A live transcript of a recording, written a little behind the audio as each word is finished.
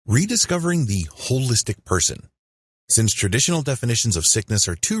Rediscovering the holistic person. Since traditional definitions of sickness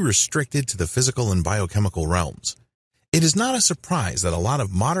are too restricted to the physical and biochemical realms, it is not a surprise that a lot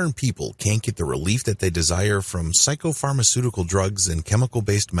of modern people can't get the relief that they desire from psychopharmaceutical drugs and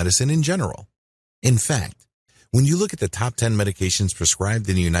chemical-based medicine in general. In fact, when you look at the top 10 medications prescribed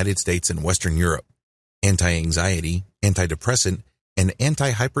in the United States and Western Europe, anti-anxiety, antidepressant, and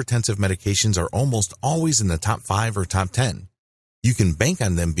antihypertensive medications are almost always in the top 5 or top 10. You can bank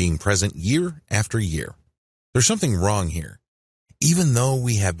on them being present year after year. There's something wrong here. Even though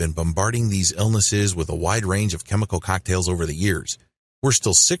we have been bombarding these illnesses with a wide range of chemical cocktails over the years, we're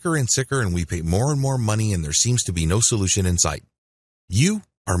still sicker and sicker, and we pay more and more money, and there seems to be no solution in sight. You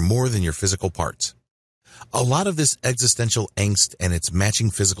are more than your physical parts. A lot of this existential angst and its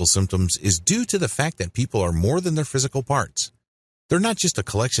matching physical symptoms is due to the fact that people are more than their physical parts. They're not just a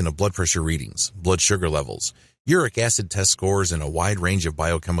collection of blood pressure readings, blood sugar levels, uric acid test scores, and a wide range of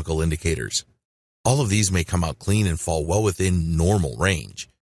biochemical indicators. All of these may come out clean and fall well within normal range.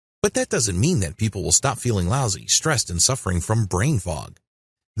 But that doesn't mean that people will stop feeling lousy, stressed, and suffering from brain fog.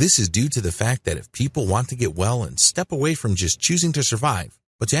 This is due to the fact that if people want to get well and step away from just choosing to survive,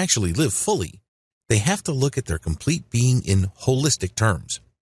 but to actually live fully, they have to look at their complete being in holistic terms.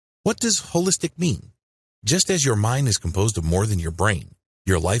 What does holistic mean? Just as your mind is composed of more than your brain,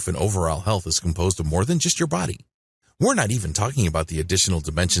 your life and overall health is composed of more than just your body. We're not even talking about the additional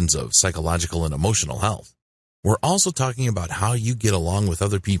dimensions of psychological and emotional health. We're also talking about how you get along with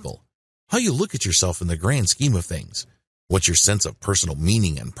other people, how you look at yourself in the grand scheme of things, what your sense of personal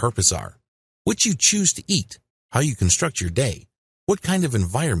meaning and purpose are, what you choose to eat, how you construct your day, what kind of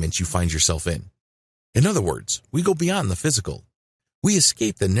environment you find yourself in. In other words, we go beyond the physical. We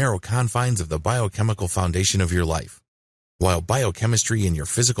escape the narrow confines of the biochemical foundation of your life. While biochemistry and your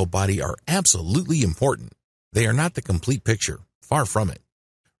physical body are absolutely important, they are not the complete picture, far from it.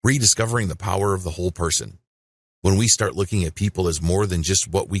 Rediscovering the power of the whole person. When we start looking at people as more than just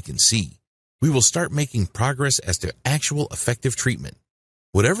what we can see, we will start making progress as to actual effective treatment.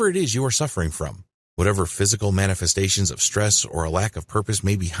 Whatever it is you are suffering from, whatever physical manifestations of stress or a lack of purpose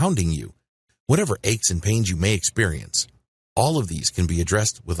may be hounding you, whatever aches and pains you may experience, all of these can be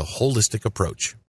addressed with a holistic approach.